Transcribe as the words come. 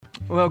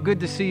Well, good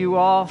to see you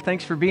all.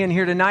 Thanks for being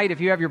here tonight.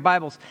 If you have your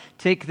Bibles,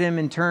 take them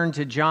and turn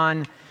to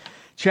John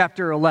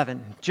chapter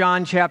 11.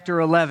 John chapter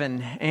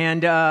 11.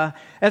 And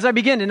as I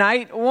begin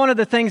tonight, one of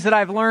the things that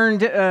I've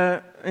learned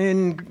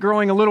in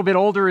growing a little bit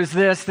older is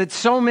this, that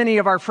so many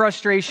of our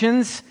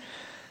frustrations,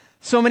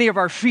 so many of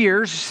our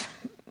fears,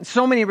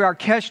 so many of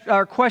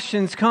our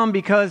questions come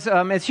because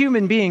as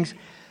human beings,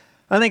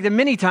 I think that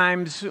many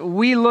times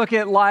we look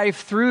at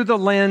life through the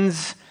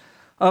lens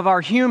of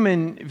our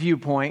human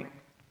viewpoint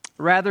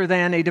rather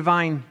than a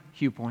divine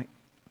viewpoint.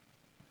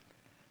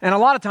 And a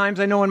lot of times,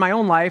 I know in my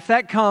own life,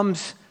 that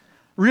comes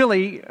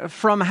really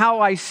from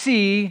how I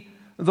see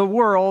the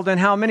world and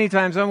how many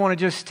times I want to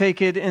just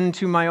take it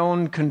into my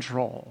own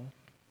control.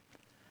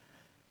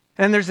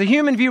 And there's the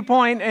human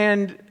viewpoint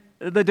and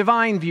the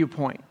divine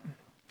viewpoint.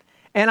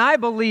 And I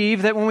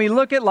believe that when we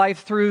look at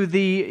life through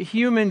the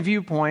human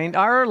viewpoint,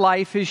 our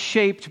life is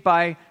shaped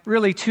by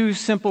really two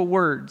simple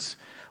words.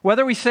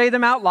 Whether we say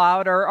them out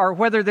loud or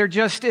whether they're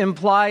just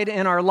implied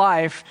in our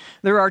life,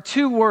 there are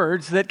two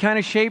words that kind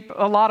of shape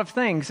a lot of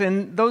things.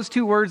 And those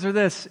two words are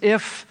this: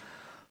 if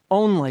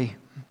only.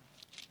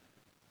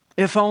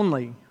 If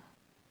only.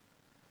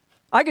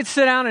 I could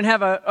sit down and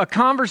have a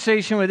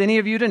conversation with any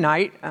of you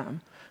tonight.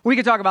 We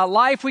could talk about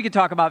life, we could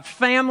talk about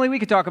family, we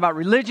could talk about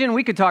religion,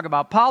 we could talk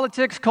about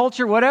politics,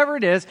 culture, whatever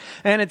it is.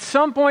 And at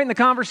some point in the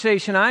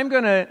conversation, I'm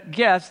going to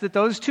guess that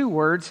those two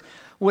words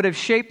would have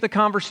shaped the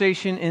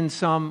conversation in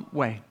some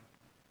way.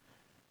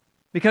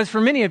 Because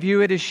for many of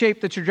you, it has shaped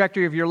the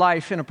trajectory of your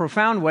life in a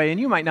profound way, and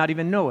you might not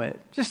even know it.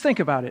 Just think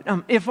about it.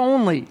 If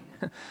only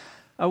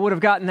I would have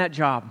gotten that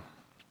job.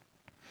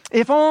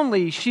 If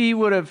only she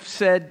would have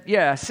said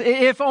yes.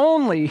 If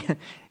only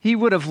he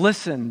would have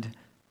listened.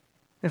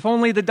 If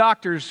only the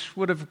doctors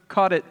would have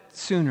caught it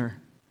sooner.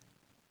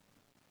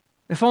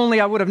 If only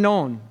I would have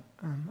known.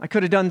 I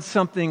could have done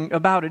something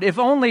about it. If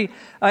only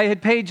I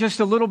had paid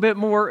just a little bit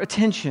more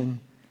attention.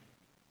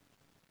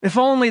 If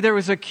only there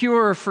was a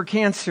cure for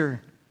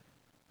cancer.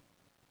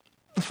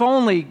 If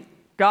only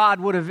God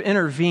would have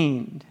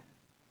intervened.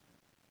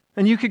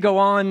 And you could go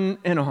on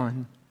and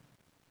on.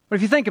 But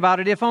if you think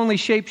about it, if only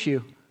shapes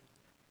you.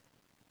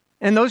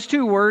 And those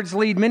two words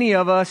lead many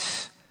of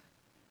us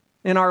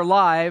in our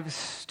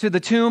lives to the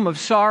tomb of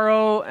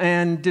sorrow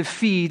and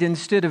defeat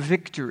instead of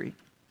victory.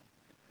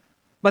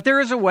 But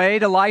there is a way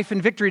to life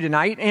and victory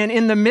tonight, and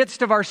in the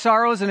midst of our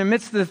sorrows and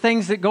amidst the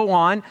things that go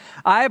on,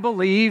 I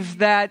believe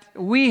that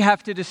we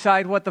have to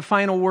decide what the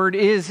final word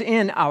is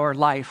in our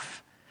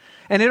life.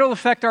 And it'll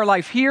affect our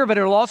life here, but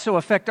it'll also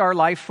affect our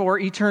life for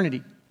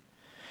eternity.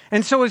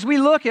 And so as we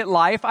look at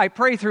life, I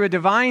pray through a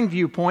divine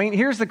viewpoint.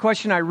 Here's the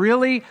question I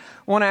really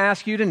want to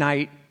ask you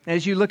tonight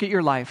as you look at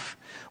your life.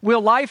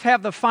 Will life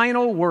have the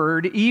final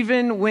word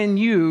even when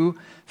you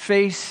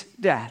face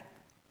death?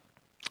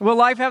 Will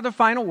life have the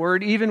final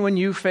word even when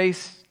you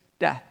face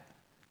death?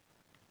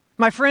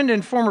 My friend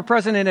and former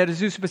president at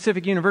Azusa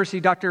Pacific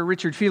University, Dr.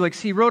 Richard Felix,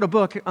 he wrote a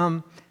book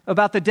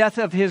about the death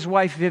of his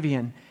wife,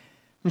 Vivian.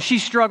 And she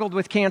struggled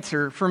with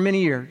cancer for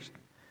many years.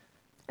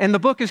 And the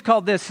book is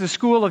called The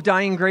School of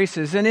Dying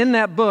Graces. And in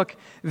that book,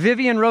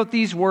 Vivian wrote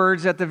these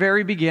words at the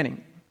very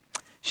beginning.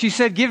 She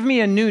said, "Give me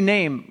a new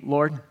name,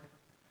 Lord.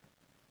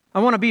 I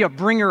want to be a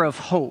bringer of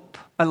hope."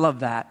 I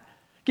love that.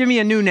 Give me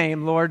a new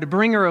name, Lord, a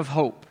bringer of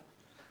hope.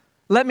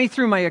 Let me,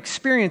 through my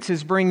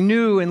experiences, bring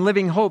new and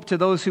living hope to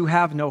those who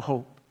have no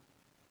hope.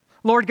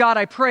 Lord God,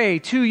 I pray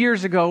 2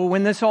 years ago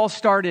when this all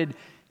started,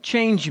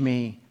 change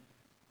me,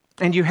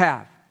 and you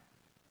have.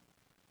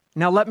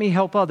 Now let me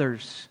help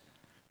others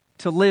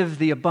to live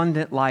the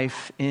abundant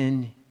life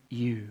in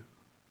you.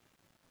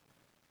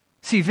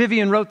 See,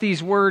 Vivian wrote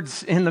these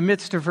words in the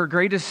midst of her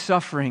greatest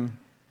suffering.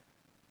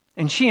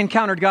 And she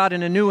encountered God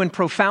in a new and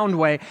profound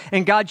way.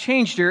 And God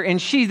changed her.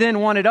 And she then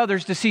wanted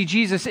others to see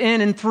Jesus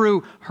in and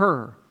through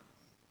her.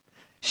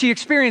 She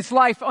experienced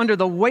life under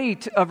the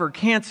weight of her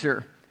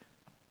cancer.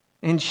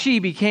 And she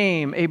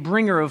became a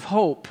bringer of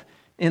hope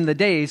in the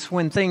days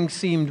when things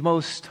seemed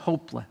most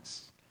hopeless.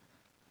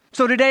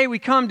 So today we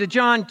come to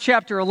John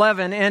chapter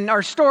 11, and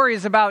our story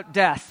is about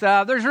death.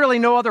 There's really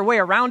no other way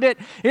around it.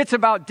 It's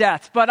about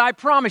death. But I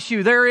promise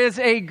you, there is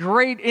a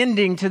great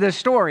ending to this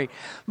story.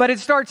 But it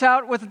starts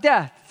out with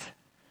death.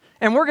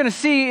 And we're going to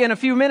see in a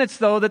few minutes,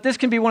 though, that this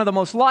can be one of the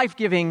most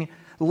life-giving,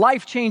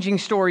 life-changing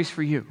stories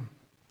for you.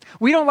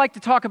 We don't like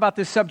to talk about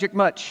this subject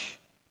much,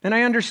 and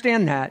I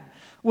understand that.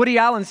 Woody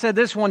Allen said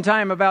this one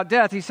time about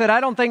death. He said, "I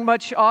don't think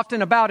much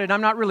often about it.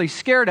 I'm not really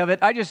scared of it.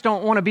 I just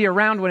don't want to be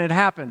around when it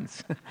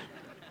happens."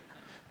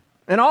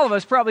 And all of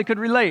us probably could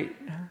relate.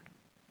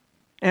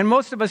 And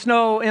most of us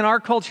know in our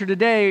culture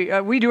today,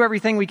 we do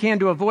everything we can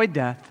to avoid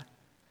death.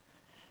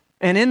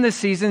 And in this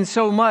season,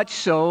 so much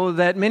so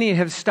that many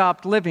have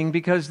stopped living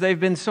because they've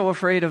been so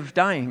afraid of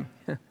dying.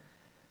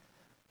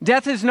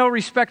 Death is no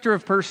respecter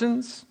of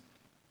persons.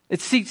 It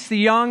seeks the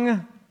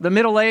young, the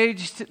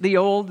middle-aged, the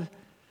old.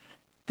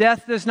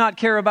 Death does not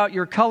care about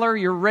your color,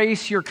 your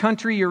race, your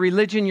country, your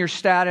religion, your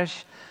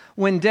status.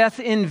 When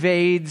death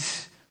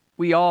invades,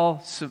 we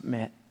all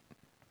submit.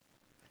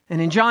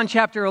 And in John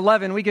chapter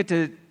 11, we get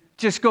to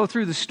just go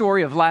through the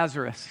story of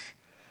Lazarus.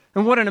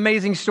 And what an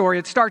amazing story.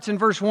 It starts in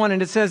verse 1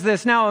 and it says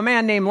this: Now a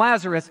man named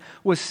Lazarus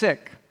was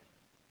sick.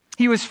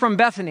 He was from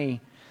Bethany.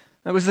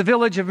 That was the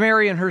village of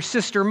Mary and her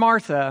sister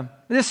Martha.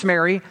 This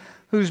Mary,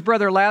 whose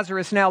brother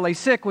Lazarus now lay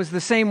sick, was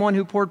the same one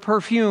who poured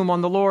perfume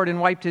on the Lord and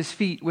wiped his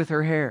feet with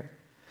her hair.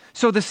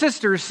 So the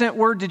sisters sent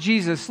word to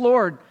Jesus,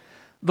 Lord,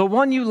 the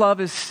one you love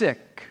is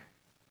sick.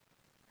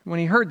 When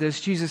he heard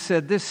this, Jesus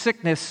said, this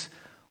sickness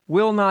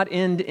will not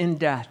end in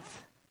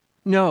death.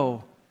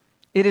 No,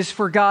 it is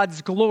for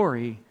God's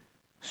glory,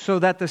 so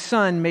that the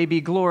Son may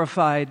be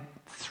glorified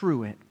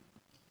through it.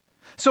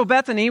 So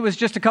Bethany was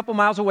just a couple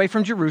miles away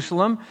from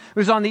Jerusalem. It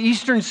was on the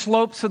eastern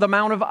slopes of the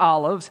Mount of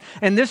Olives.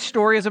 And this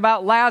story is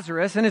about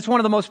Lazarus, and it's one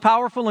of the most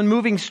powerful and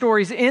moving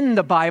stories in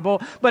the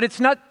Bible. But it's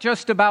not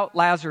just about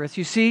Lazarus.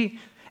 You see,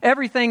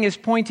 everything is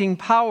pointing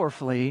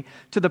powerfully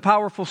to the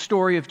powerful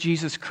story of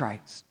Jesus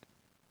Christ.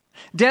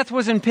 Death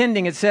was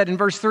impending, it said in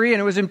verse 3,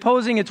 and it was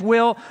imposing its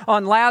will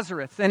on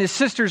Lazarus. And his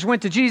sisters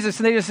went to Jesus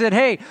and they just said,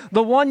 hey,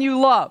 the one you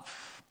love,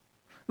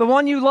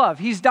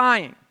 he's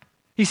dying.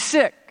 He's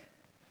sick.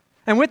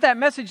 And with that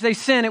message they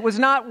sent, it was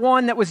not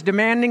one that was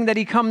demanding that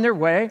he come their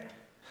way.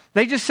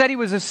 They just said he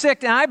was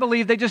sick, and I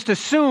believe they just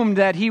assumed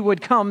that he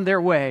would come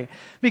their way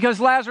because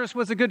Lazarus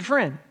was a good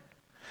friend,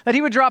 that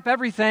he would drop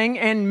everything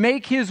and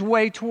make his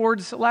way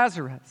towards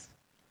Lazarus.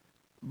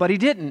 But he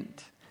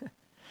didn't.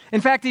 In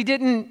fact, he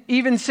didn't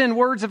even send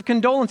words of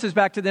condolences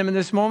back to them in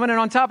this moment. And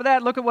on top of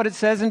that, look at what it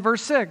says in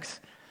verse 6.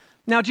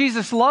 Now,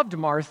 Jesus loved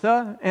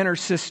Martha and her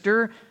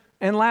sister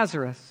and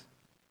Lazarus.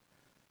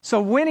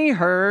 So when he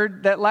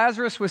heard that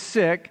Lazarus was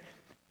sick,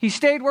 he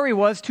stayed where he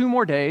was 2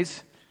 more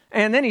days.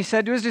 And then he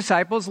said to his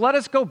disciples, let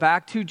us go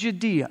back to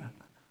Judea.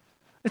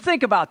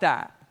 Think about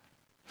that.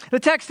 The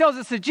text tells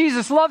us that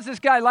Jesus loves this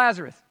guy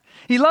Lazarus.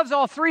 He loves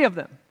all 3 of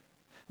them.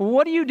 Well,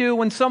 what do you do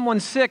when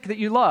someone's sick that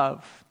you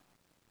love?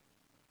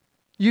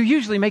 You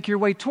usually make your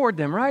way toward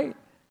them, right?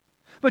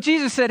 But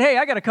Jesus said, hey,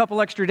 I got a couple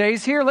extra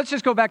days here. Let's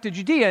just go back to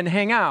Judea and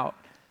hang out.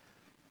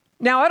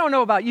 Now, I don't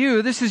know about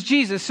you. This is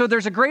Jesus, so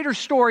there's a greater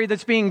story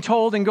that's being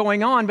told and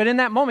going on. But in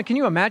that moment, can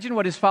you imagine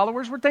what his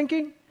followers were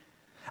thinking?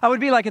 I would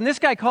be like, and this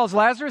guy calls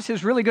Lazarus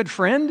his really good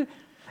friend,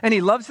 and he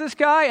loves this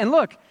guy. And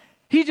look,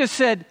 he just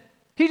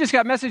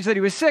got message that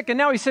he was sick, and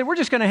now he said, we're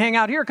just going to hang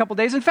out here a couple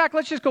days. In fact,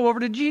 let's just go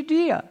over to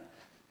Judea.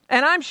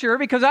 And I'm sure,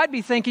 because I'd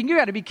be thinking, you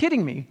got to be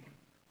kidding me.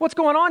 What's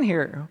going on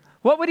here?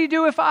 What would he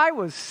do if I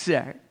was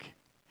sick?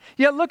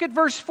 Yet look at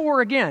verse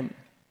 4 again.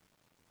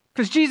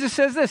 Because Jesus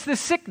says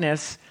this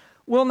sickness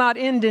will not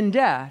end in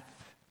death.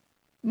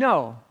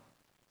 No,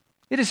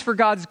 it is for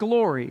God's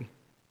glory,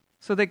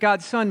 so that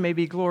God's Son may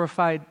be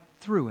glorified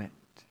through it.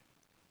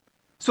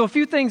 So a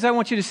few things I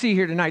want you to see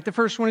here tonight. The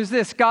first one is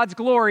this: God's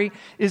glory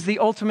is the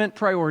ultimate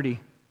priority.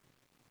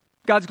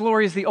 God's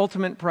glory is the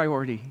ultimate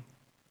priority.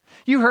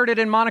 You heard it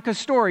in Monica's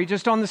story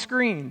just on the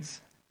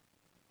screens.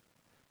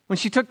 When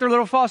she took their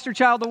little foster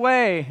child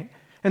away,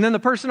 and then the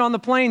person on the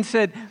plane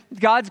said,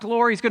 God's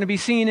glory is going to be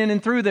seen in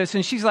and through this.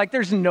 And she's like,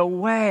 there's no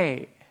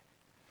way.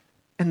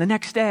 And the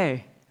next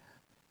day,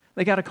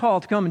 they got a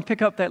call to come and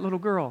pick up that little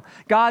girl.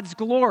 God's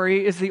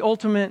glory is the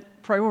ultimate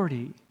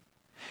priority.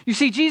 You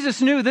see,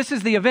 Jesus knew this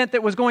is the event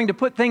that was going to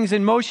put things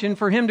in motion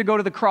for him to go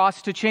to the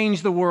cross to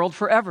change the world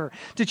forever,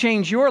 to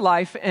change your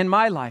life and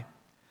my life.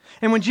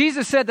 And when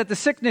Jesus said that the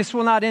sickness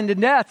will not end in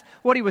death,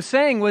 what he was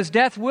saying was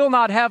death will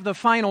not have the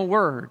final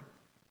word.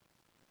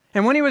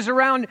 And when he was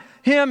around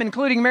him,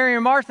 including Mary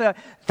and Martha,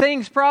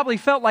 things probably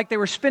felt like they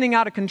were spinning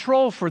out of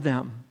control for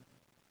them.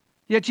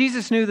 Yet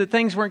Jesus knew that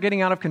things weren't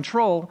getting out of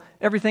control.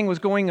 Everything was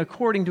going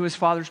according to his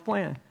Father's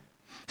plan.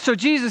 So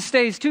Jesus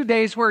stays 2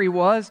 days where he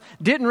was,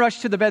 didn't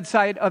rush to the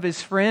bedside of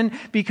his friend,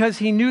 because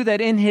he knew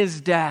that in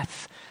his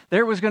death,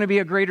 there was going to be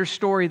a greater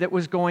story that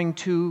was going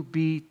to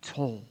be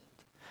told.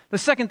 The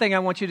second thing I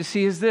want you to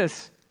see is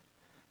this: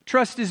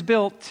 trust is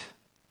built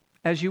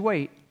as you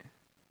wait.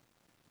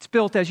 It's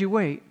built as you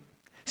wait.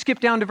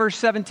 Skip down to verse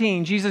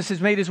 17. Jesus has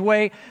made his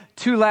way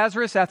to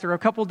Lazarus after a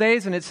couple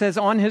days, and it says,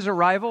 on his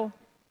arrival,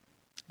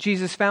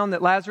 Jesus found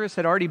that Lazarus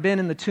had already been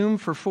in the tomb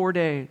for 4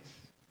 days.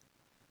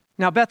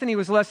 Now, Bethany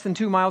was less than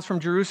 2 miles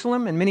from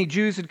Jerusalem, and many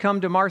Jews had come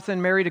to Martha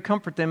and Mary to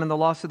comfort them in the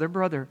loss of their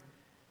brother.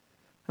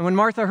 And when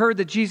Martha heard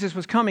that Jesus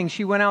was coming,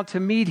 she went out to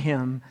meet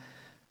him,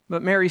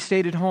 but Mary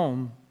stayed at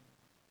home.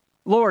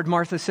 Lord,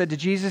 Martha said to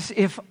Jesus,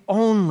 if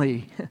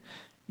only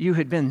you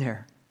had been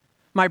there,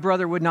 my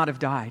brother would not have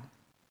died.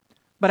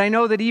 But I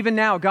know that even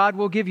now God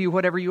will give you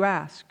whatever you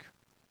ask.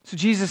 So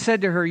Jesus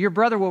said to her, your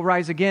brother will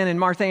rise again. And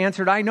Martha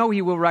answered, I know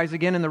he will rise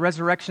again in the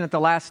resurrection at the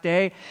last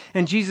day.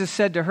 And Jesus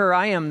said to her,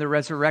 I am the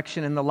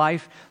resurrection and the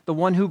life. The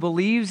one who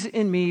believes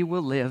in me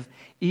will live,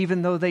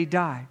 even though they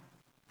die.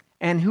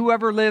 And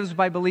whoever lives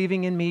by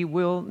believing in me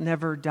will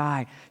never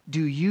die.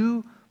 Do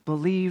you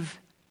believe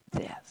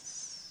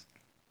this?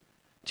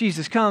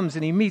 Jesus comes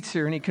and he meets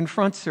her and he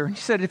confronts her. And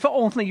he said, if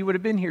only you would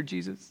have been here,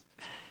 Jesus.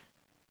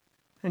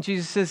 And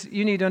Jesus says,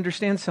 you need to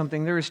understand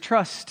something. There is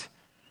trust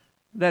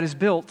that is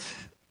built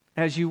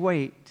as you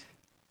wait.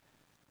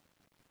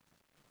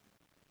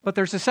 But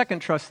there's a second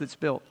trust that's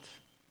built.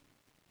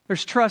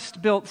 There's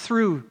trust built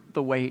through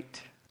the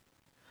wait.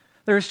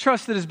 There's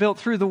trust that is built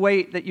through the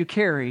weight that you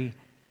carry,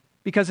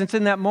 because it's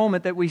in that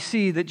moment that we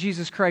see that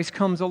Jesus Christ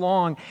comes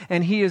along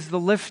and He is the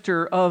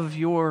lifter of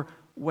your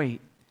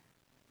weight.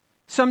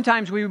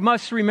 Sometimes we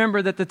must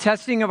remember that the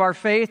testing of our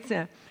faith,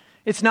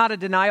 it's not a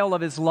denial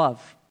of His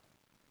love,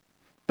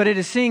 but it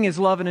is seeing His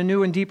love in a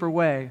new and deeper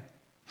way.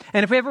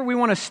 And if ever we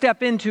want to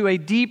step into a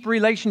deep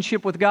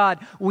relationship with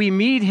God, we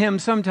meet Him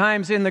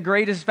sometimes in the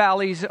greatest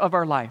valleys of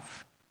our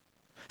life.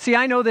 See,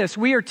 I know this.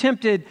 We are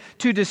tempted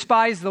to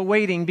despise the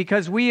waiting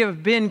because we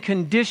have been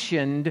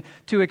conditioned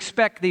to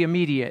expect the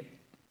immediate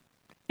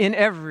in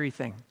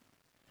everything.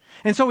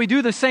 And so we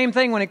do the same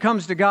thing when it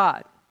comes to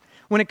God.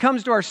 When it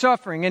comes to our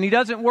suffering, and He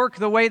doesn't work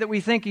the way that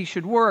we think He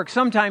should work.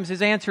 Sometimes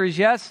His answer is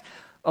yes.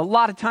 A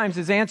lot of times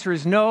His answer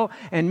is no.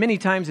 And many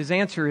times His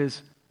answer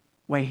is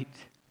wait.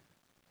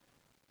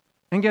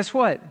 And guess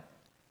what?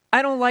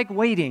 I don't like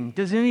waiting.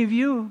 Does any of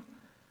you?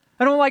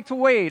 I don't like to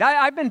wait.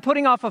 I've been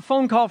putting off a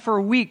phone call for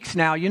weeks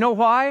now. You know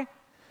why?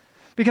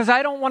 Because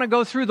I don't want to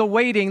go through the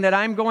waiting that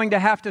I'm going to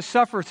have to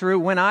suffer through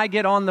when I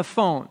get on the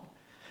phone.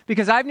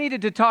 Because I've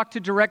needed to talk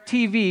to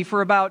DirecTV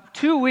for about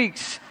 2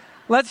 weeks.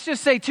 Let's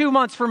just say 2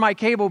 months for my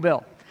cable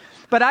bill.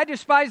 But I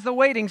despise the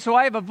waiting, so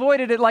I have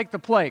avoided it like the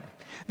plague.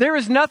 There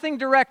is nothing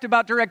direct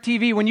about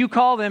DirecTV when you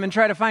call them and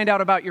try to find out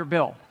about your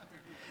bill.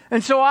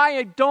 And so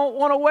I don't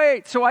want to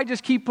wait, so I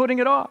just keep putting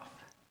it off.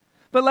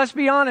 But let's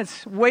be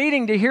honest,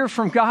 waiting to hear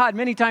from God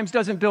many times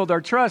doesn't build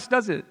our trust,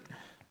 does it?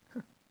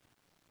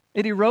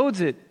 It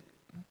erodes it.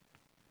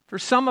 For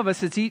some of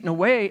us, it's eaten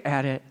away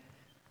at it.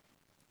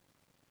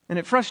 And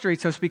it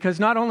frustrates us because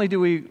not only do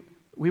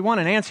we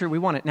want an answer, we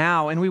want it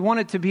now, and we want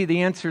it to be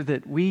the answer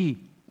that we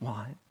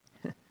want.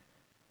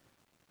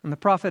 And the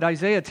prophet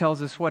Isaiah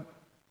tells us what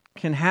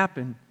can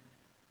happen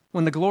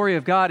when the glory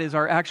of God is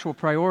our actual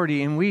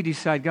priority and we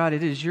decide, God,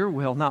 it is your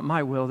will, not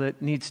my will, that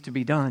needs to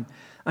be done.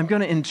 I'm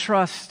going to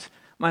entrust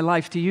my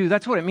life to you.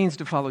 That's what it means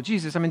to follow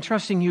Jesus. I'm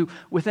entrusting you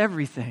with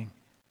everything.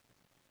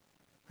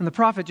 And the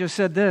prophet just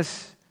said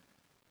this,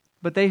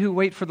 but they who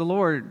wait for the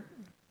Lord,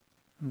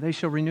 they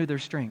shall renew their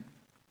strength.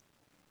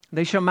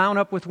 They shall mount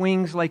up with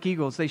wings like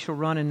eagles. They shall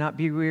run and not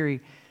be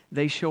weary.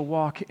 They shall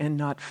walk and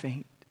not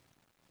faint.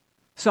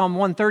 Psalm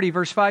 130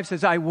 verse 5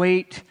 says, I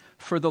wait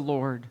for the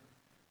Lord.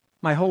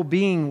 My whole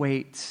being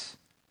waits.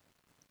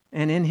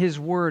 And in His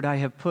word I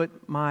have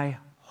put my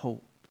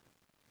hope.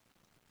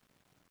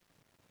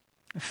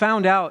 I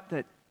found out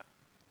that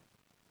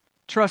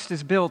trust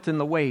is built in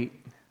the wait.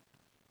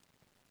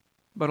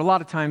 But a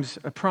lot of times,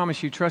 I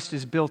promise you, trust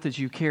is built as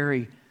you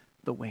carry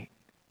the weight.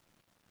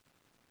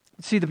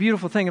 See, the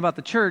beautiful thing about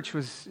the church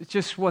was it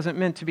just wasn't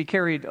meant to be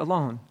carried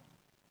alone.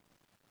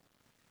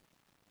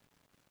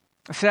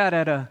 I sat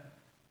at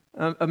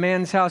a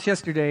man's house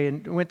yesterday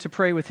and went to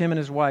pray with him and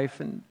his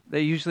wife, and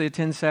they usually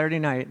attend Saturday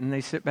night, and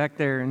they sit back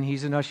there, and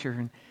he's an usher.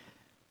 And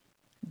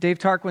Dave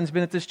Tarquin's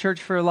been at this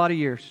church for a lot of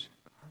years.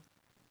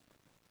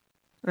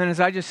 And as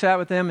I just sat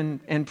with them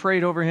and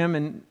prayed over him,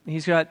 and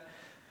he's got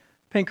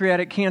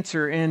pancreatic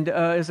cancer, and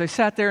as I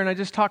sat there and I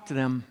just talked to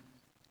them,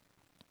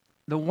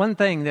 the one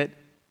thing that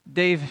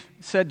Dave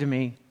said to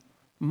me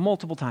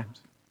multiple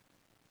times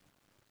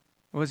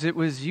was it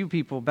was you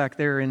people back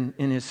there in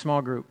his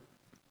small group.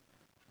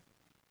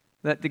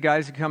 That the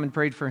guys had come and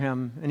prayed for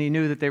him, and he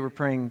knew that they were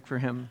praying for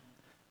him.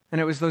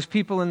 And it was those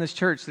people in this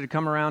church that had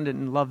come around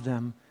and loved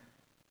them.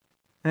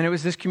 And it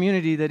was this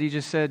community that he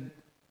just said,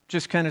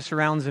 just kind of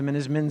surrounds him in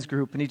his men's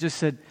group. And he just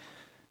said,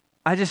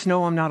 I just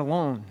know I'm not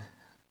alone.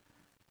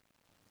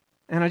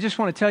 And I just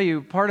want to tell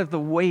you, part of the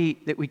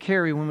weight that we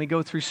carry when we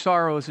go through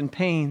sorrows and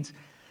pains,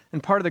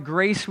 and part of the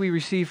grace we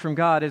receive from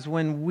God is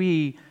when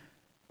we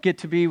get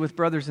to be with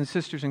brothers and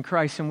sisters in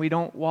Christ and we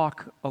don't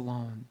walk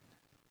alone.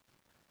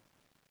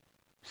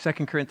 2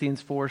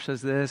 Corinthians 4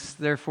 says this,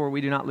 therefore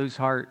we do not lose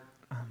heart,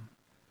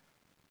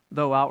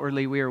 though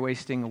outwardly we are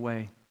wasting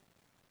away.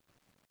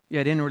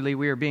 Yet inwardly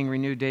we are being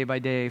renewed day by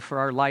day, for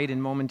our light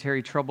and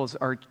momentary troubles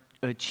are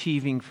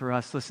achieving for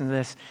us, listen to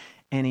this,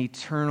 an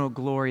eternal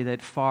glory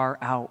that far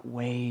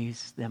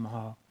outweighs them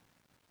all.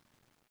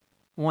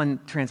 One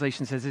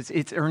translation says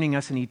it's earning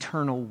us an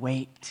eternal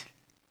weight.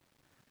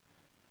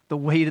 The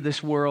weight of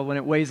this world, when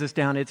it weighs us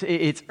down,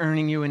 it's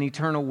earning you an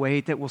eternal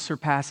weight that will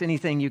surpass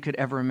anything you could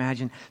ever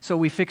imagine. So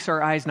we fix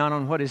our eyes not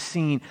on what is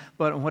seen,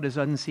 but on what is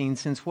unseen,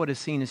 since what is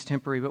seen is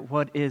temporary, but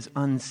what is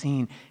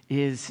unseen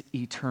is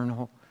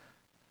eternal.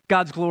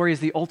 God's glory is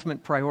the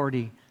ultimate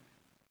priority.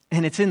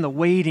 And it's in the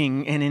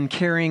waiting and in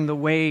carrying the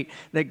weight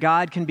that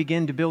God can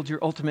begin to build your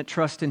ultimate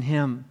trust in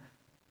Him.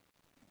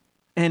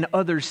 And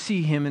others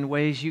see Him in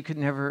ways you could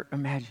never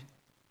imagine.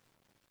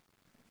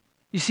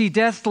 You see,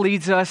 death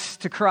leads us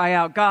to cry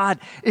out, God,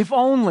 if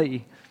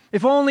only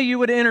you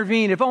would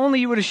intervene, if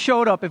only you would have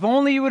showed up, if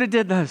only you would have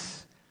did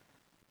this.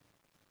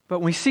 But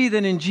when we see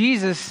that in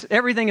Jesus,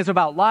 everything is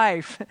about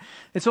life,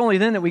 it's only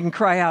then that we can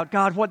cry out,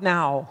 God, what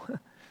now?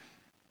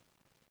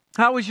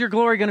 How is your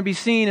glory going to be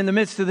seen in the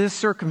midst of this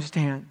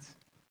circumstance?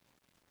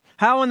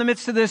 How in the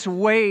midst of this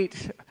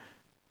weight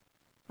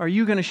are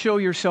you going to show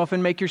yourself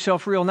and make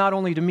yourself real, not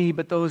only to me,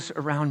 but those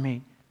around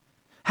me?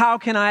 How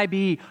can I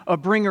be a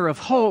bringer of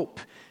hope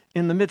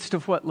in the midst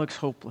of what looks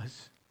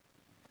hopeless?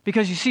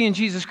 Because you see, in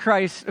Jesus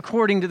Christ,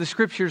 according to the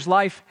Scriptures,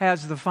 life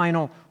has the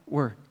final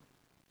word.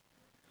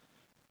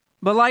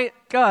 But like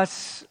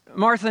us,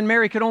 Martha and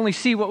Mary could only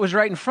see what was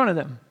right in front of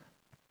them.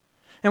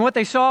 And what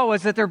they saw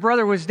was that their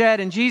brother was dead,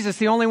 and Jesus,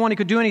 the only one who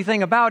could do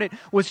anything about it,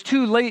 was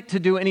too late to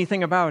do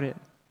anything about it.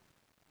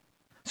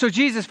 So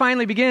Jesus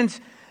finally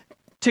begins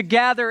to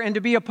gather and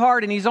to be a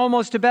part, and he's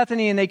almost to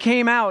Bethany, and they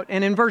came out.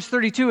 And in verse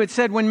 32, it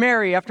said, when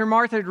Mary, after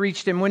Martha had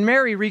reached him, when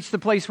Mary reached the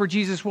place where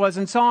Jesus was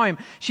and saw him,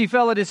 she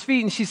fell at his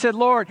feet, and she said,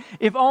 Lord,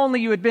 if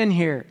only you had been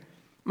here,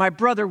 my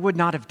brother would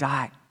not have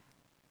died.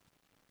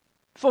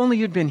 If only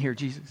you'd been here,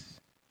 Jesus.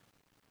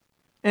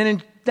 And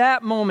in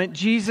that moment,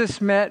 Jesus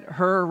met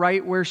her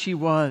right where she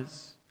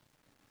was.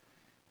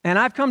 And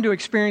I've come to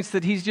experience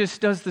that he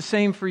just does the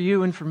same for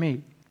you and for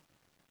me.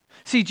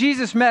 See,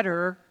 Jesus met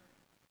her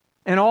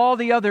and all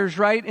the others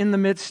right in the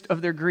midst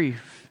of their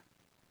grief.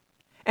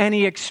 And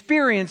he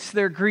experienced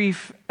their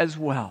grief as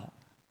well.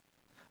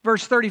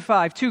 Verse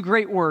 35, two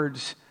great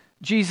words,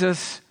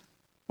 Jesus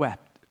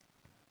wept.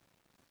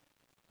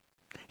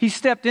 He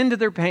stepped into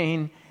their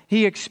pain.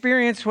 He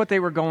experienced what they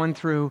were going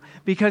through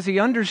because he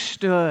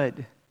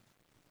understood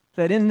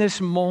that in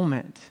this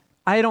moment,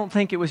 I don't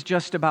think it was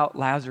just about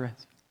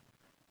Lazarus.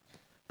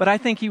 But I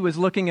think he was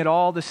looking at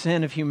all the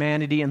sin of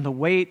humanity and the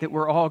weight that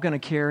we're all going to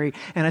carry.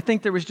 And I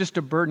think there was just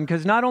a burden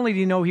because not only did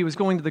he know he was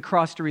going to the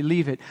cross to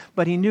relieve it,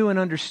 but he knew and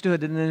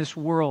understood that in this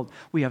world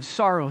we have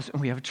sorrows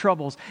and we have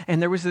troubles. And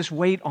there was this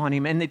weight on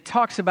him. And it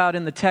talks about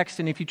in the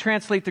text, and if you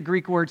translate the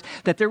Greek words,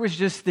 that there was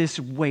just this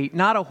weight,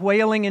 not a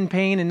wailing in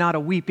pain and not a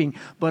weeping,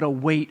 but a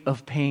weight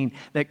of pain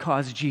that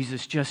caused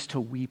Jesus just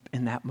to weep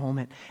in that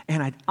moment.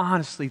 And I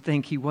honestly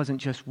think he wasn't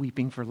just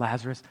weeping for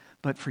Lazarus,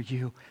 but for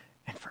you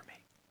and for me.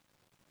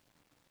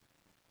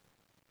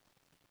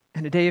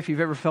 And today, if you've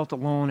ever felt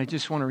alone, I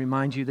just want to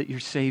remind you that your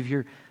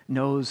Savior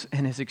knows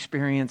and has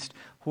experienced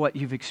what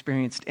you've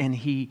experienced, and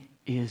he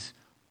is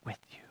with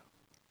you.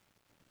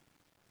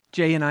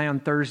 Jay and I on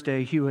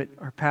Thursday, Hewitt,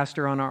 our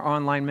pastor on our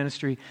online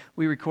ministry,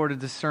 we recorded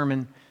this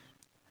sermon,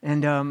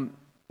 and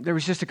there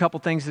was just a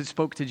couple things that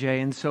spoke to Jay,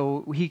 and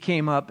so he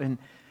came up and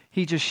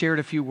he just shared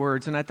a few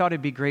words, and I thought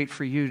it'd be great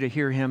for you to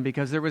hear him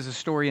because there was a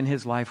story in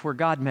his life where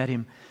God met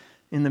him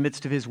in the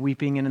midst of his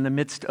weeping and in the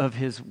midst of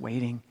his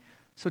waiting.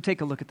 So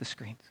take a look at the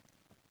screens.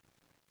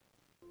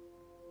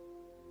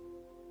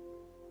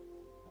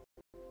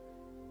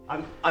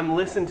 I'm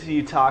listening to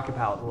you talk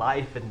about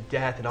life and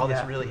death and all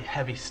this really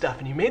heavy stuff,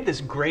 and you made this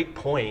great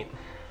point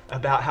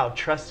about how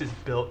trust is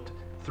built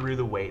through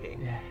the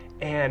waiting. Yeah.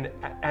 And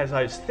as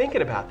I was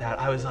thinking about that,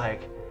 I was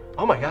like,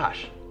 oh my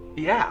gosh,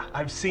 yeah,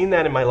 I've seen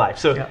that in my life.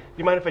 So do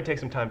you mind if I take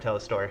some time to tell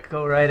a story?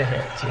 Go right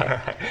ahead,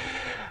 Jay.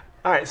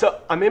 All right,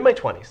 so I'm in my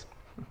 20s,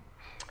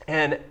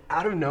 and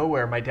out of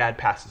nowhere, my dad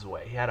passes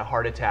away. He had a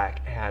heart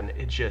attack, and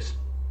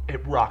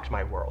it rocked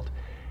my world.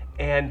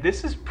 And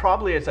this is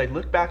probably, as I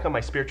look back on my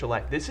spiritual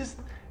life, this is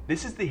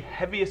the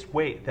heaviest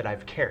weight that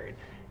I've carried.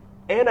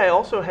 And I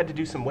also had to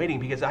do some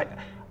waiting because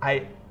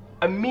I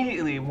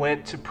immediately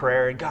went to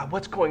prayer and, God,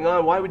 what's going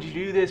on? Why would you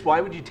do this? Why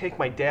would you take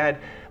my dad?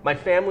 My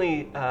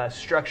family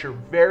structure,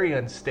 very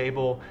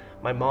unstable.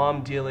 My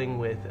mom dealing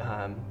with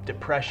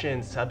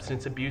depression,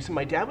 substance abuse, and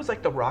my dad was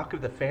like the rock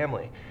of the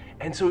family.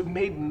 And so it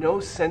made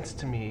no sense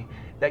to me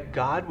that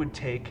God would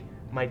take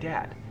my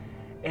dad.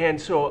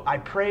 And so I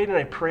prayed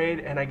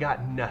and I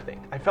got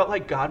nothing. I felt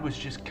like God was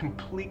just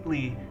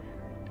completely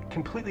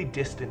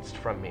distanced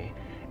from me.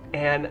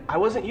 And I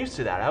wasn't used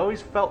to that. I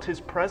always felt his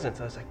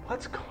presence. I was like,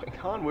 what's going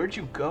on? Where'd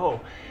you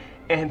go?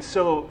 And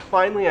so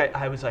finally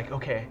I was like,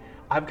 okay,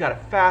 I've got to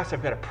fast,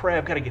 I've got to pray,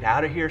 I've got to get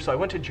out of here. So I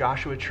went to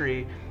Joshua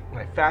Tree and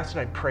I fasted,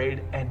 I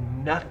prayed,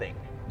 and nothing.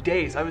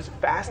 Days. I was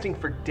fasting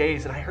for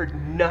days and I heard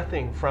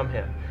nothing from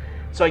him.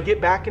 So I get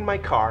back in my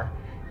car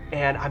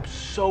and I'm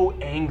so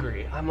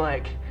angry. I'm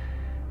like,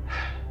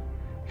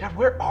 God,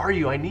 where are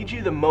you? I need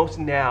you the most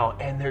now,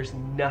 and there's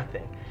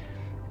nothing.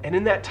 And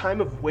in that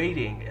time of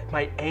waiting,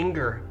 my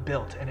anger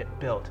built and it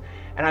built.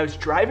 And I was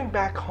driving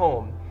back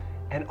home,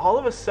 and all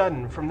of a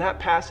sudden, from that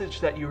passage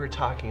that you were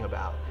talking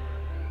about,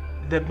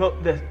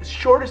 the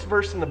shortest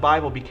verse in the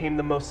Bible became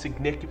the most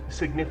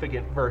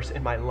significant verse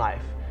in my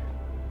life.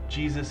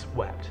 Jesus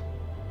wept.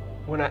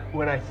 When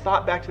I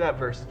thought back to that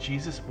verse,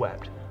 Jesus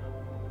wept.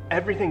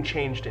 Everything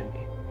changed in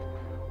me.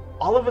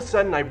 All of a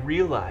sudden, I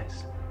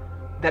realized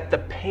that the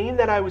pain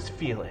that I was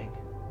feeling,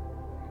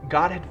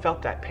 God had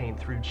felt that pain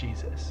through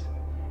Jesus.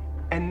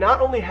 And not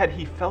only had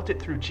he felt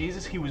it through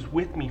Jesus, he was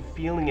with me,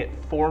 feeling it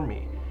for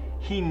me.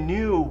 He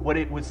knew what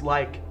it was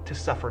like to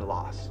suffer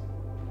loss.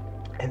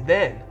 And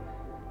then,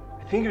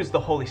 I think it was the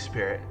Holy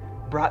Spirit,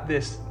 brought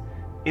this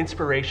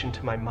inspiration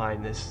to my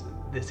mind,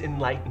 this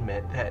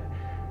enlightenment that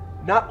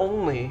not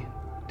only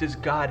does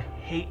God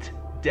hate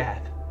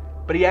death,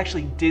 but he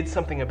actually did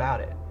something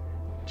about it.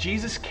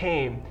 Jesus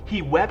came,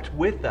 he wept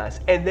with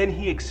us, and then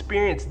he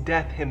experienced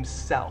death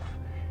himself.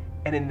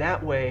 And in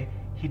that way,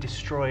 he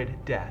destroyed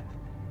death.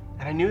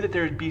 And I knew that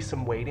there would be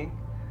some waiting.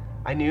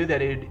 I knew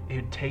that it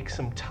would take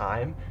some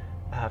time,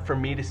 for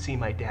me to see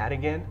my dad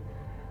again,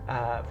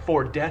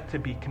 for death to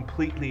be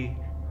completely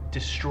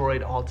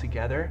destroyed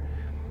altogether.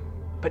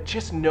 But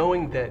just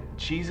knowing that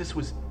Jesus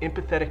was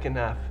empathetic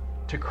enough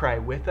to cry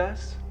with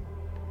us,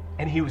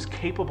 and he was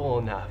capable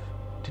enough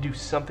to do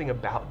something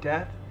about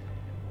death,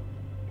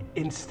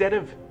 instead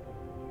of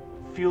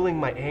fueling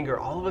my anger,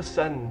 all of a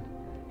sudden,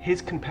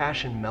 his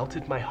compassion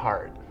melted my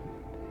heart,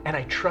 and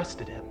I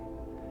trusted him.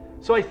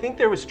 So I think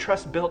there was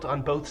trust built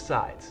on both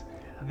sides,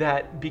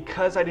 that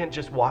because I didn't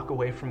just walk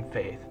away from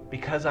faith,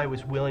 because I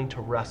was willing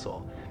to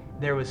wrestle,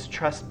 there was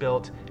trust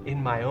built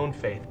in my own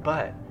faith,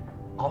 but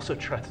also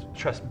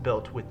trust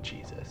built with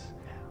Jesus,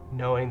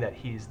 knowing that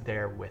he's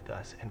there with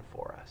us and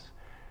for us.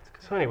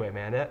 So anyway,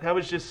 man, that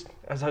was just,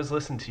 as I was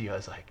listening to you, I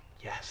was like,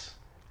 yes.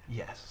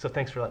 So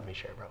thanks for letting me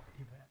share, bro.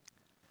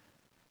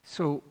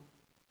 So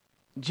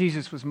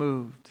Jesus was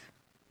moved.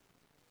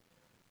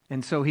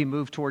 And so he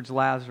moved towards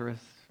Lazarus.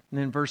 And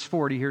in verse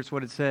 40, here's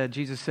what it said.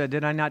 Jesus said,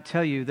 "Did I not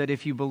tell you that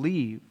if you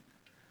believe,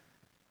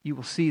 you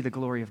will see the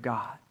glory of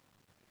God?"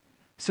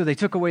 So they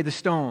took away the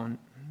stone.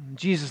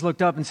 Jesus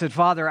looked up and said,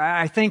 "Father,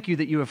 I thank you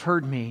that you have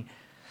heard me.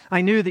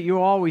 I knew that you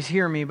always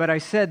hear me, but I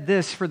said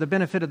this for the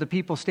benefit of the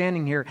people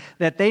standing here,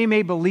 that they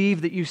may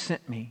believe that you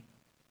sent me."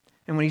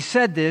 And when he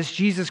said this,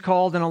 Jesus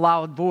called in a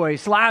loud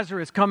voice,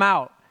 "Lazarus, come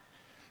out."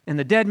 And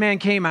the dead man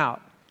came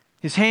out,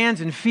 his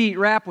hands and feet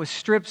wrapped with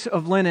strips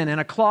of linen and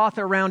a cloth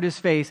around his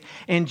face.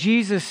 And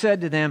Jesus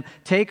said to them,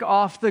 "Take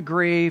off the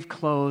grave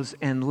clothes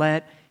and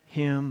let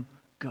him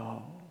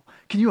go."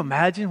 Can you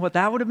imagine what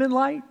that would have been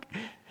like?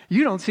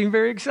 You don't seem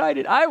very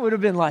excited. I would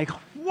have been like,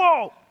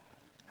 whoa,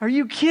 are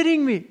you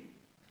kidding me?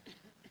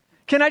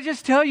 Can I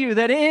just tell you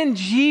that in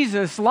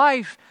Jesus,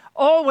 life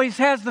always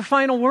has the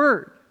final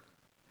word.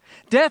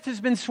 Death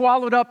has been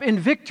swallowed up in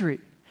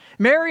victory.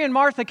 Mary and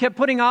Martha kept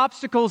putting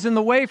obstacles in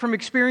the way from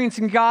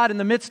experiencing God in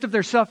the midst of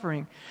their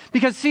suffering.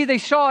 Because, see, they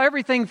saw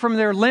everything from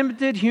their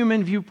limited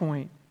human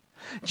viewpoint.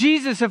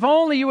 Jesus, if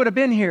only you would have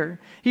been here,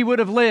 he would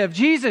have lived.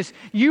 Jesus,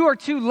 you are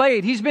too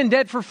late. He's been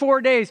dead for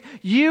 4 days.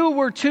 You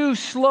were too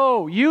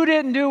slow. You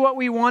didn't do what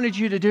we wanted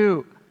you to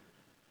do.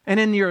 And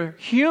in your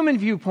human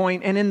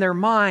viewpoint and in their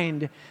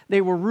mind,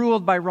 they were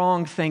ruled by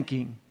wrong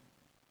thinking.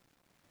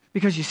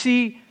 Because you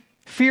see,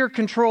 fear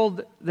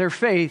controlled their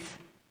faith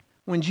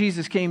when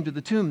Jesus came to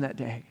the tomb that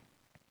day.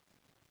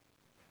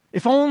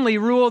 If only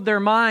ruled their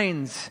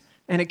minds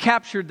and it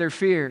captured their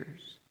fears.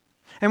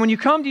 And when you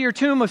come to your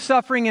tomb of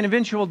suffering and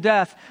eventual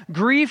death,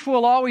 grief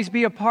will always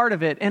be a part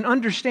of it, and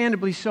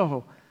understandably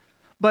so.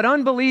 But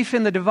unbelief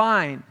in the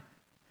divine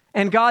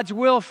and God's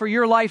will for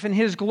your life and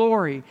his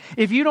glory,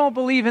 if you don't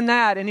believe in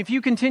that, and if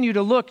you continue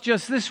to look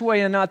just this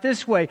way and not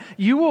this way,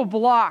 you will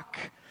block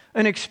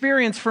an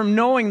experience from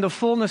knowing the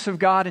fullness of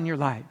God in your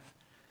life.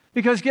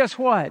 Because guess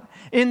what?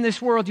 In this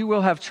world you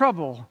will have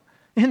trouble.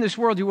 In this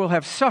world you will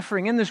have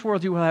suffering. In this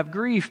world you will have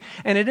grief.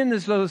 And it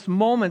is those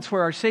moments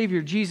where our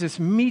Savior Jesus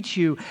meets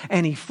you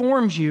and he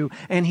forms you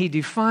and he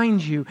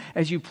defines you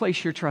as you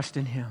place your trust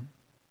in him.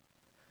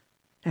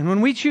 And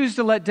when we choose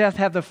to let death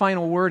have the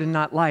final word and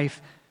not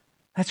life,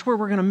 that's where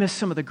we're going to miss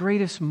some of the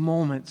greatest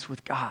moments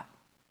with God.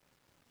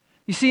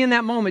 You see, in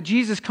that moment,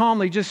 Jesus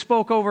calmly just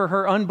spoke over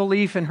her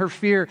unbelief and her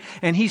fear,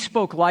 and he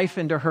spoke life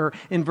into her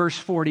in verse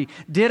 40.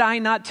 "Did I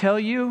not tell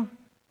you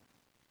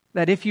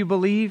that if you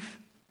believe,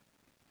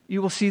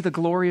 you will see the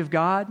glory of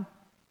God?"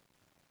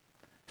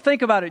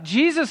 Think about it.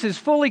 Jesus is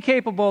fully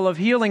capable of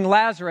healing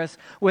Lazarus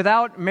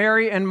without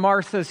Mary and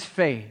Martha's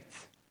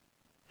faith.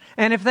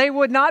 And if they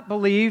would not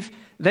believe,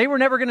 they were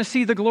never going to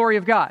see the glory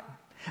of God.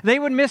 They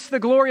would miss the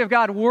glory of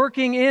God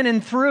working in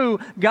and through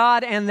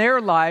God and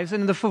their lives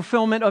and the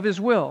fulfillment of his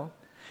will.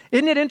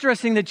 Isn't it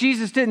interesting that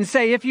Jesus didn't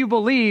say, "If you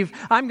believe,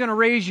 I'm going to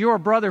raise your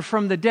brother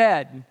from the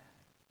dead"?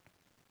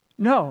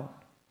 No.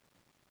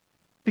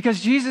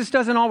 Because Jesus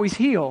doesn't always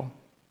heal.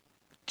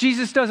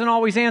 Jesus doesn't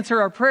always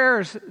answer our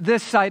prayers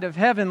this side of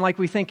heaven like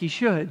we think he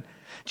should.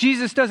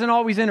 Jesus doesn't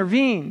always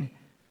intervene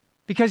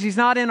because he's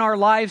not in our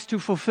lives to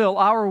fulfill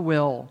our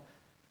will,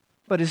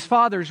 but his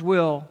Father's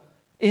will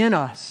in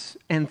us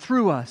and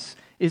through us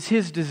is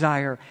his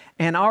desire,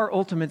 and our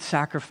ultimate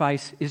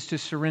sacrifice is to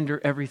surrender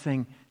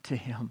everything to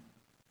him.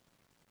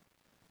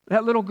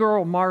 That little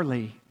girl,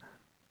 Marley,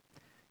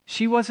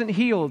 she wasn't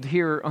healed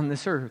here on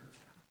this earth.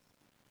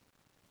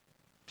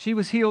 She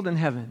was healed in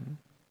heaven.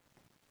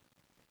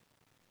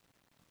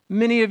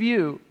 Many of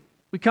you,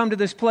 we come to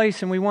this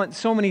place and we want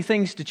so many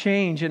things to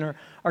change, and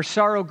our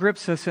sorrow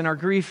grips us and our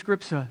grief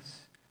grips us.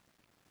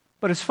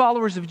 But as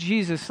followers of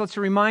Jesus, let's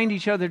remind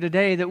each other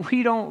today that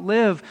we don't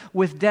live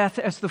with death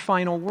as the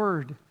final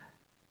word.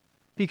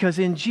 Because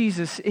in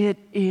Jesus, it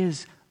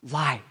is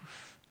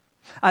life.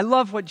 I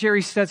love what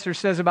Jerry Stetzer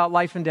says about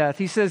life and death.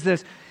 He says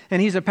this,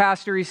 and he's a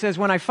pastor. He says,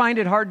 "When I find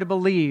it hard to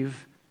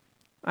believe,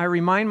 I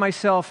remind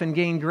myself and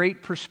gain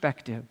great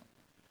perspective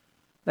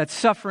that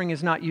suffering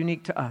is not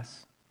unique to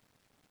us.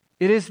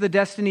 It is the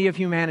destiny of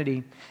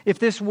humanity. If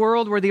this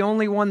world were the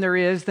only one there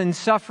is, then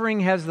suffering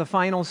has the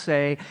final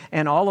say,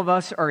 and all of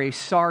us are a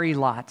sorry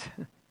lot.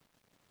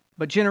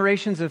 But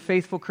generations of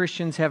faithful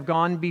Christians have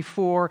gone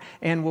before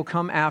and will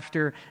come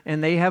after,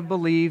 and they have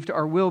believed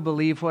or will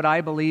believe what I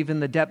believe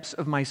in the depths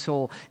of my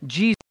soul.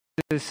 Jesus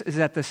is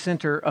at the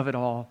center of it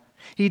all.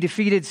 He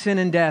defeated sin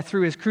and death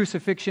through his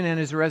crucifixion and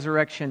his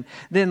resurrection.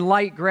 Then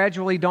light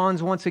gradually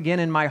dawns once again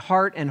in my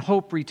heart and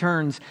hope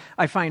returns.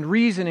 I find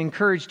reason and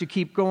courage to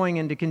keep going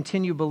and to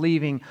continue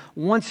believing.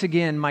 Once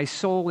again, my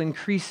soul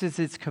increases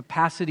its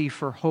capacity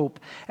for hope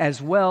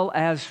as well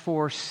as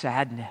for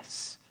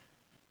sadness.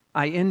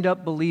 I end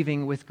up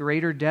believing with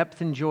greater depth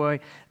and joy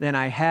than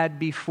I had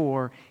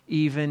before,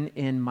 even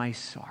in my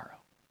sorrow.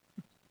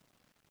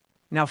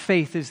 Now,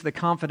 faith is the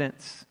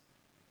confidence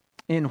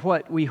in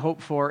what we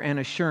hope for and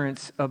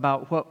assurance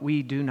about what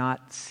we do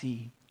not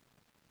see.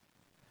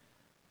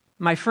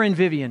 My friend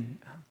Vivian,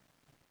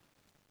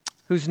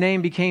 whose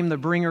name became the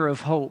bringer of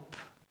hope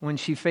when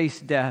she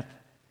faced death,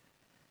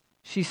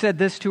 she said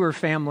this to her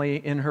family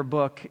in her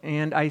book,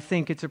 and I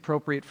think it's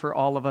appropriate for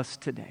all of us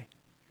today.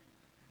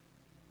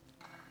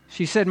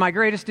 She said, "My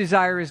greatest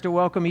desire is to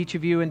welcome each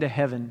of you into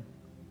heaven,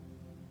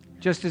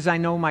 just as I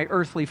know my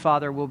earthly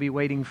Father will be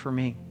waiting for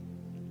me.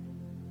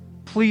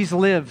 Please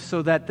live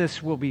so that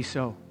this will be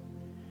so.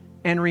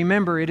 And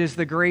remember, it is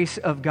the grace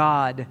of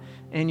God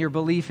and your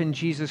belief in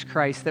Jesus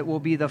Christ that will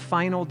be the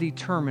final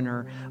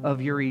determiner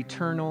of your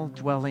eternal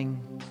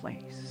dwelling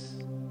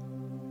place."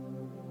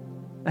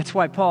 That's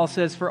why Paul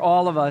says for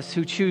all of us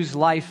who choose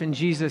life in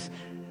Jesus,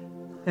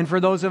 and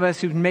for those of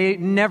us who've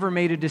never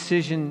made a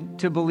decision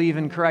to believe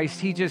in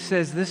Christ, he just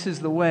says this is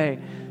the way.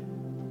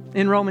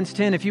 In Romans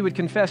 10, if you would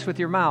confess with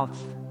your mouth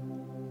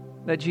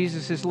that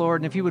Jesus is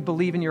Lord, and if you would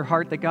believe in your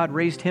heart that God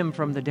raised him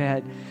from the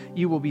dead,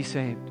 you will be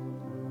saved.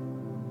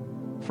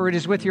 For it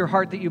is with your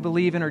heart that you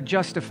believe and are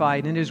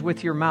justified, and it is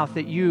with your mouth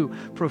that you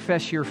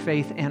profess your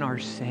faith and are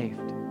saved.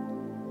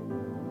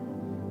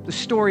 The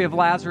story of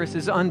Lazarus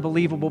is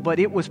unbelievable, but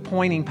it was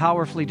pointing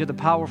powerfully to the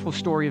powerful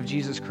story of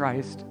Jesus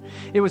Christ.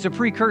 It was a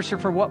precursor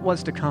for what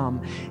was to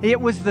come. It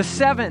was the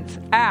seventh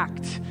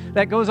act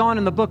that goes on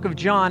in the book of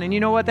John, and you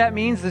know what that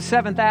means? The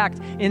seventh act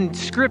in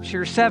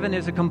Scripture, 7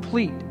 is a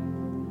complete.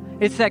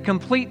 It's that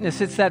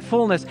completeness. It's that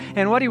fullness.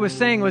 And what he was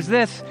saying was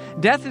this: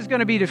 death is going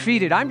to be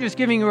defeated. I'm just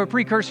giving you a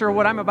precursor of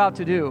what I'm about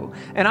to do.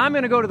 And I'm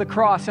going to go to the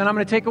cross, and I'm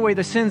going to take away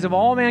the sins of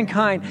all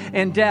mankind.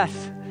 And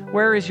death,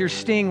 where is your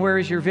sting? Where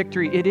is your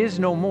victory? It is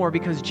no more,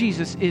 because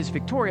Jesus is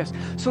victorious.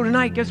 So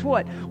tonight, guess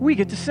what? We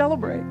get to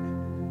celebrate.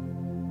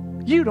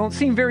 You don't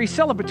seem very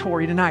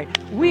celebratory tonight.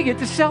 We get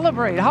to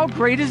celebrate. How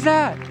great is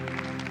that?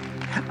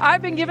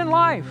 I've been given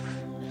life.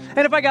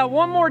 And if I got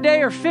one more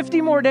day or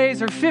 50 more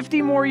days or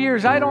 50 more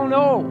years, I don't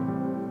know.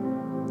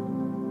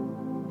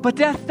 But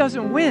death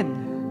doesn't win.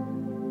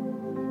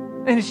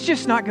 And it's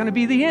just not going to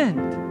be the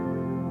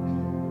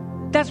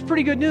end. That's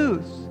pretty good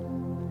news.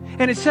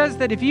 And it says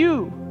that if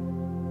you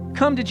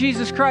come to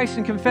Jesus Christ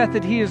and confess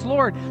that he is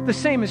Lord, the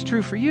same is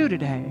true for you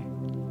today.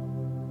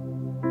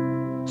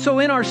 So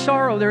in our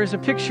sorrow, there is a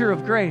picture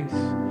of grace.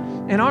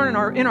 And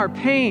in our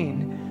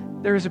pain,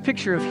 there is a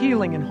picture of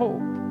healing and hope.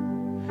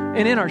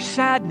 And in our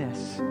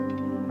sadness,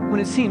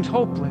 when it seems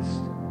hopeless,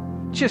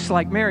 just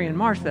like Mary and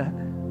Martha,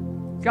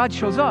 God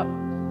shows up.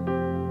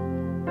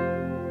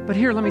 But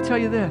here, let me tell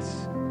you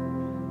this.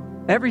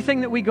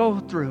 Everything that we go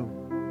through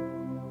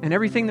and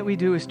everything that we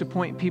do is to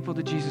point people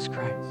to Jesus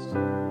Christ.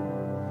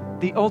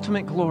 The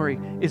ultimate glory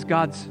is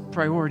God's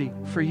priority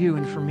for you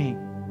and for me.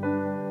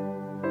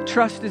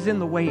 Trust is in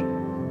the wait.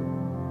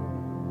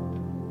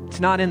 It's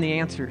not in the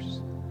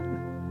answers.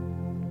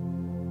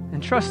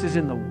 And trust is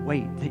in the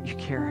weight that you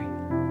carry.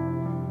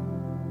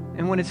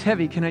 And when it's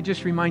heavy, can I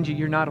just remind you,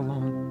 you're not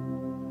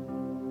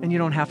alone. And you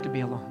don't have to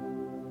be alone.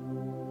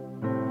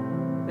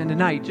 And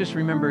tonight, just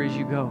remember as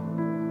you go,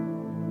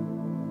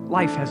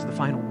 life has the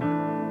final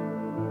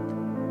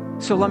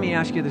word. So let me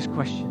ask you this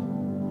question.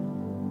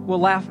 Will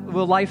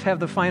life have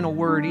the final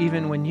word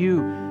even when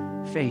you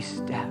face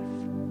death?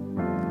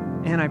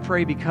 And I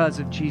pray because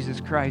of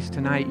Jesus Christ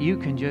tonight, you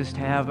can just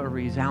have a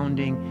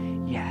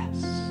resounding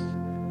yes.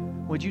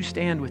 Would you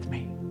stand with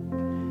me?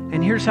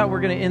 And here's how we're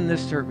going to end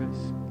this service.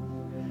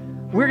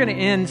 We're going to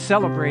end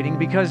celebrating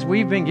because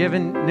we've been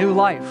given new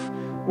life.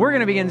 We're going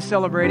to begin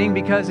celebrating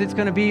because it's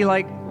going to be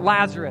like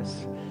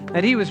Lazarus,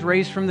 that he was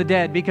raised from the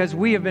dead, because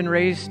we have been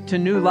raised to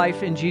new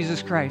life in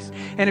Jesus Christ.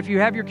 And if you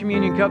have your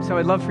communion cups, I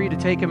would love for you to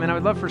take them, and I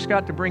would love for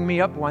Scott to bring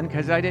me up one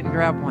because I didn't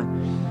grab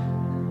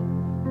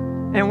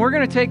one. And we're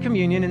going to take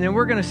communion, and then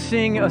we're going to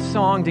sing a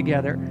song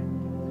together.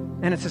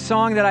 And it's a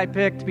song that I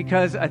picked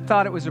because I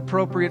thought it was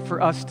appropriate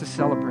for us to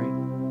celebrate.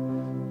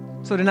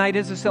 So tonight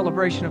is a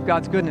celebration of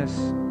God's goodness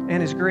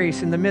and his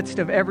grace in the midst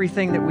of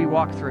everything that we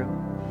walk through.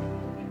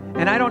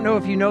 And I don't know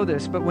if you know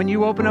this, but when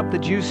you open up the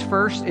juice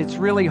first, it's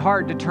really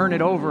hard to turn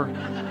it over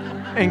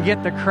and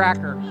get the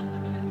cracker.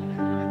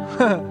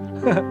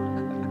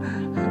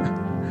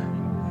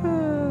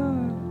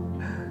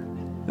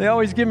 They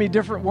always give me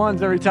different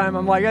ones every time.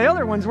 I'm like, the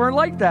other ones weren't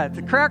like that.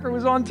 The cracker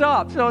was on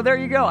top. So there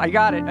you go. I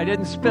got it. I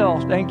didn't spill.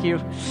 Thank you.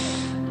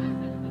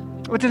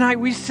 But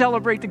tonight we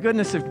celebrate the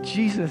goodness of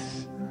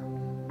Jesus.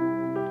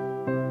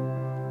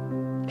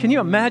 Can you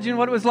imagine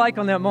what it was like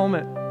on that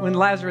moment when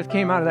Lazarus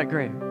came out of that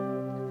grave?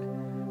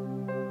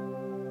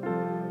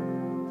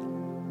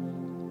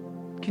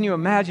 Can you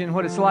imagine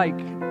what it's like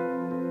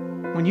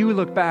when you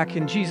look back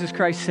and Jesus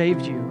Christ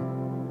saved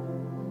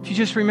you? If you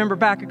just remember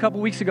back a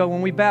couple weeks ago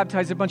when we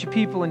baptized a bunch of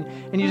people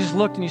and you just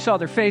looked and you saw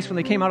their face when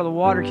they came out of the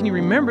water, can you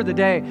remember the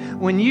day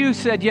when you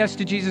said yes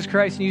to Jesus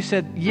Christ and you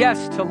said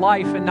yes to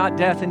life and not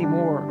death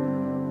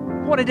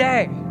anymore? What a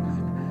day.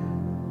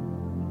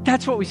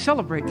 That's what we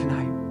celebrate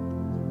tonight.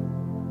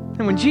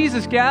 And when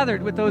Jesus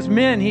gathered with those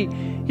men,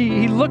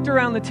 he looked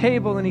around the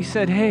table and he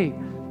said, hey,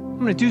 I'm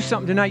going to do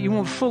something tonight you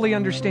won't fully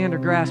understand or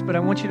grasp, but I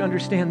want you to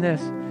understand this,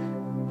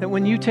 that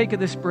when you take of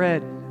this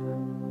bread,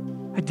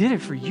 I did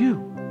it for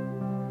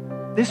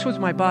you. This was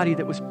my body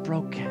that was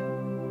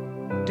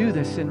broken. Do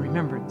this in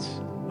remembrance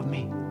of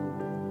me.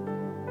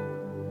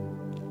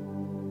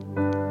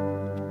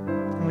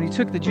 And when he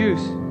took the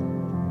juice,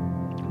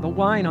 the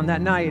wine on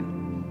that night,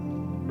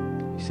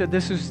 he said,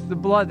 this is the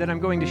blood that I'm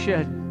going to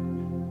shed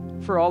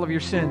for all of your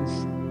sins,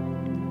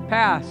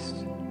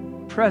 past,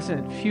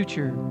 present,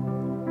 future.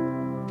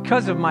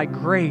 Because of my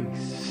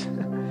grace,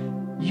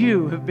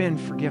 you have been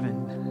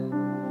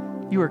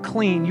forgiven. You are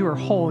clean, you are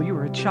whole, you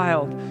are a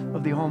child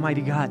of the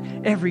Almighty God.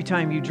 Every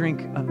time you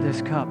drink of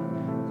this cup,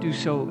 do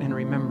so in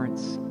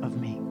remembrance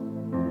of me.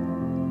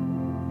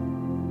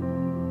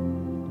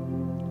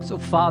 So,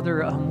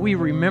 Father, we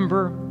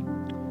remember,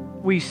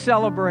 we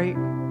celebrate,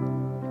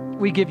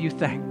 we give you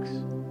thanks.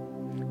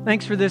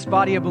 Thanks for this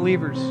body of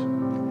believers.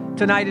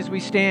 Tonight as we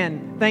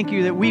stand, thank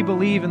you that we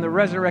believe in the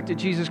resurrected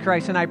Jesus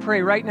Christ. And I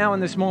pray right now in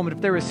this moment,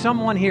 if there is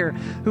someone here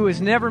who has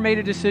never made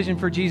a decision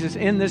for Jesus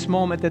in this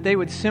moment, that they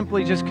would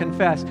simply just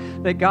confess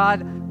that,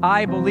 God,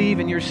 I believe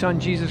in your Son,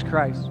 Jesus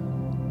Christ.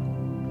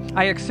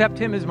 I accept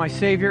him as my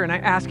Savior, and I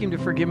ask him to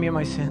forgive me of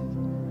my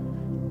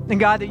sins. And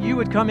God, that you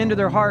would come into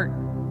their heart.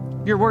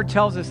 Your word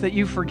tells us that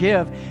you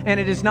forgive, and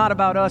it is not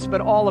about us,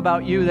 but all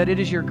about you, that it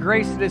is your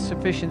grace that is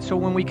sufficient. So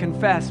when we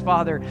confess,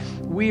 Father,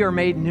 we are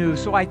made new.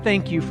 So I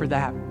thank you for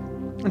that.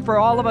 And for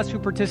all of us who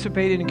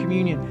participated in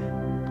communion,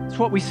 it's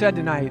what we said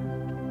tonight,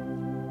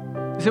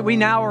 is that we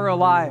now are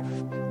alive,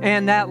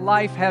 and that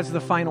life has the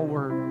final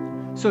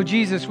word. So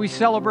Jesus, we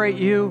celebrate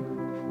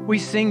you, we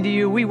sing to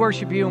you, we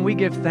worship you, and we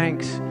give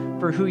thanks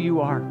for who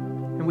you are.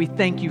 And we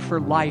thank you for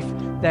life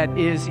that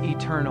is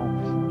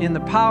eternal. In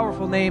the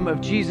powerful name of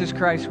Jesus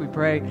Christ, we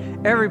pray.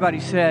 Everybody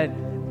said,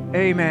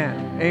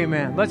 amen,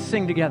 amen. Let's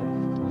sing together.